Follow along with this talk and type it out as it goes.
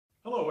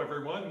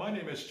everyone. My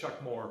name is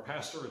Chuck Moore,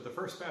 pastor at the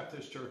First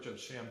Baptist Church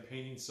of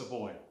Champaign,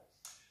 Savoy.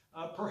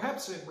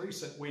 Perhaps in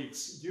recent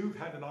weeks, you've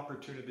had an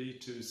opportunity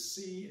to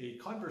see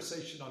a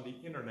conversation on the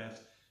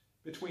internet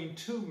between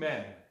two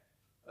men.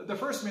 The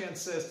first man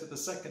says to the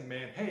second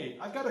man, "Hey,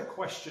 I've got a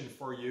question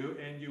for you,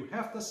 and you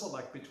have to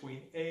select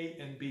between A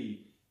and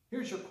B.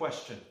 Here's your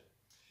question.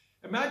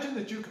 Imagine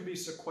that you can be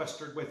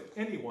sequestered with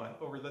anyone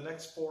over the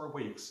next 4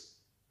 weeks.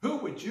 Who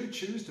would you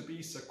choose to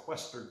be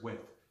sequestered with?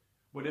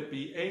 Would it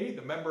be A,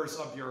 the members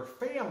of your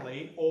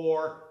family,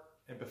 or,"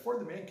 and before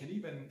the man can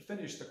even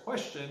finish the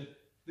question,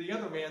 the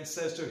other man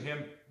says to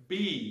him,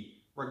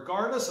 "B,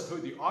 regardless of who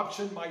the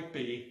option might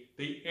be,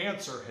 the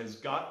answer has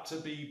got to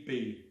be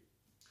B."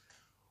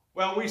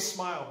 Well, we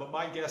smile, but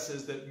my guess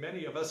is that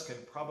many of us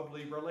can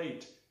probably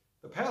relate.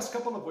 The past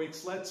couple of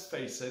weeks, let's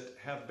face it,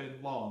 have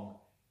been long.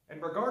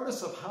 And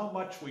regardless of how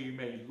much we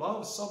may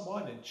love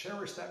someone and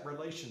cherish that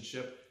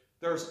relationship,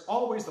 there's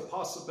always the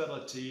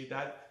possibility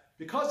that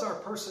because our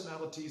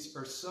personalities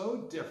are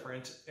so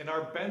different and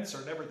our bents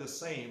are never the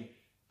same,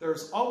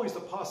 there's always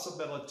the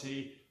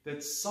possibility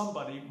that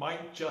somebody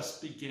might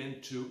just begin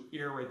to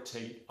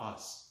irritate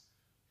us.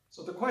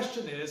 So the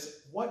question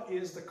is, what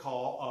is the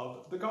call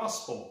of the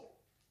gospel?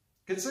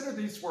 Consider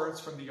these words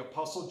from the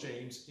Apostle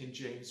James in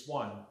James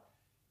 1.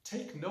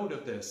 Take note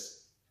of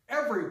this.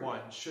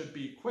 Everyone should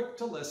be quick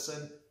to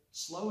listen,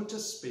 slow to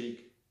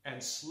speak,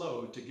 and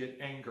slow to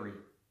get angry.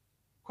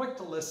 Quick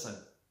to listen.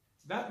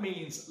 That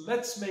means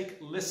let's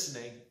make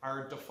listening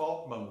our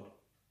default mode.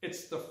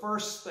 It's the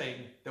first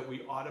thing that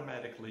we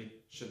automatically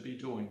should be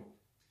doing.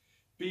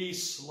 Be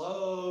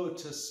slow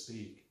to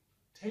speak.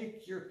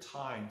 Take your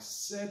time.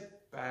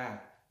 Sit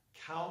back.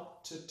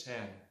 Count to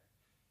 10.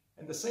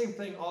 And the same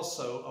thing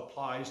also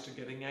applies to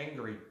getting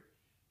angry.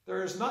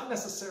 There is not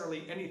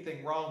necessarily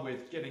anything wrong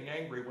with getting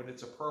angry when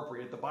it's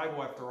appropriate. The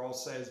Bible, after all,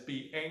 says,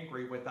 "Be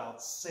angry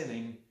without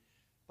sinning."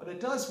 But it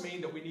does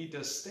mean that we need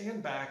to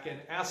stand back and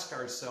ask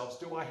ourselves,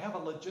 do I have a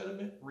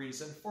legitimate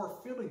reason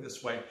for feeling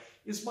this way?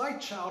 Is my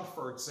child,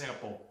 for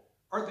example,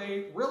 are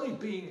they really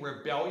being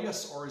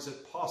rebellious, or is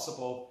it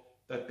possible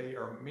that they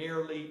are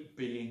merely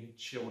being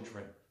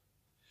children?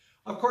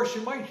 Of course,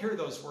 you might hear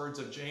those words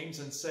of James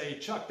and say,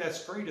 "Chuck,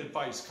 that's great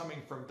advice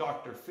coming from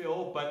Dr.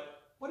 Phil,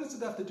 but what does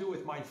it have to do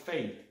with my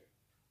faith?"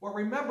 Well,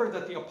 remember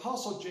that the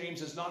Apostle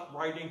James is not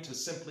writing to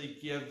simply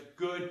give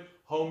good,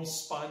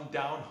 homespun,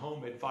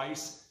 down-home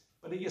advice,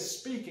 but he is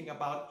speaking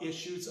about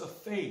issues of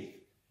faith.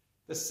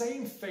 The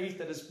same faith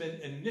that has been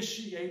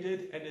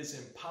initiated and is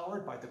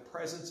empowered by the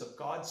presence of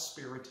God's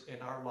Spirit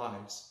in our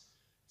lives.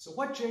 So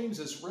what James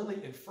is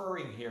really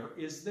inferring here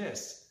is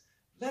this: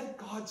 let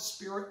God's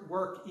Spirit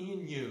work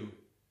in you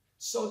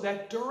so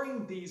that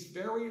during these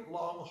very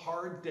long,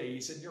 hard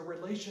days in your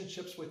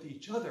relationships with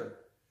each other,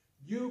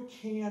 you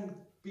can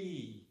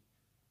be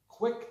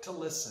quick to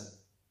listen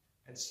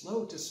and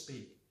slow to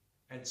speak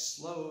and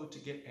slow to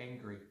get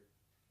angry.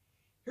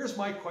 Here's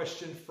my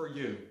question for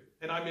you,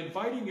 and I'm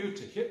inviting you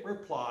to hit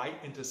reply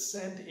and to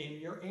send in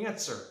your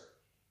answer.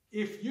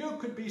 If you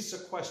could be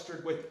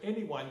sequestered with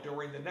anyone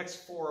during the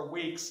next 4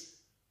 weeks,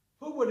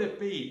 who would it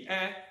be?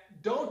 And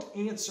don't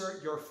answer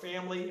your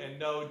family, and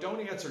no,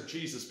 don't answer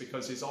Jesus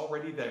because he's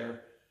already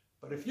there.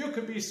 But if you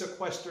could be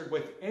sequestered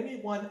with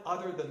anyone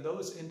other than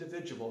those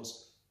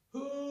individuals,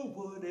 who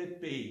would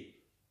it be?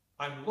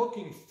 I'm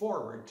looking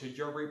forward to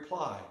your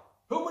reply.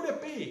 Who would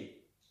it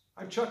be?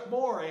 I'm Chuck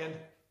Moore, and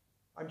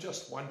I'm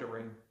just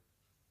wondering.